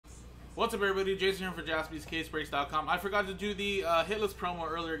What's up, everybody? Jason here for JaspysCaseBreaks.com. I forgot to do the HITLESS promo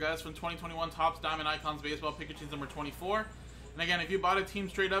earlier, guys, from 2021 Topps Diamond Icons Baseball Pikachu's number 24. And again, if you bought a team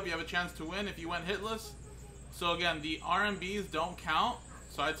straight up, you have a chance to win if you went hitless. So again, the RMBs don't count,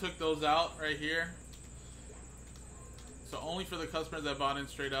 so I took those out right here. So only for the customers that bought in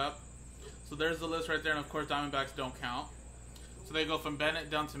straight up. So there's the list right there, and of course Diamondbacks don't count. So they go from Bennett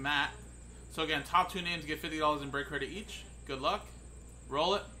down to Matt. So again, top two names get $50 in break credit each. Good luck.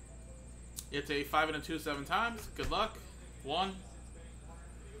 Roll it. It's a 5 and a 2 7 times. Good luck. 1,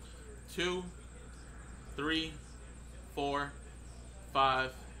 2, 3, 4,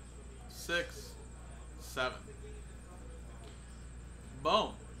 5, 6, 7.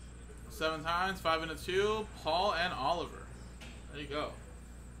 Boom. 7 times, 5 and a 2. Paul and Oliver. There you go.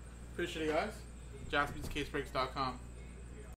 Appreciate it, guys. JaspysCaseBreaks.com.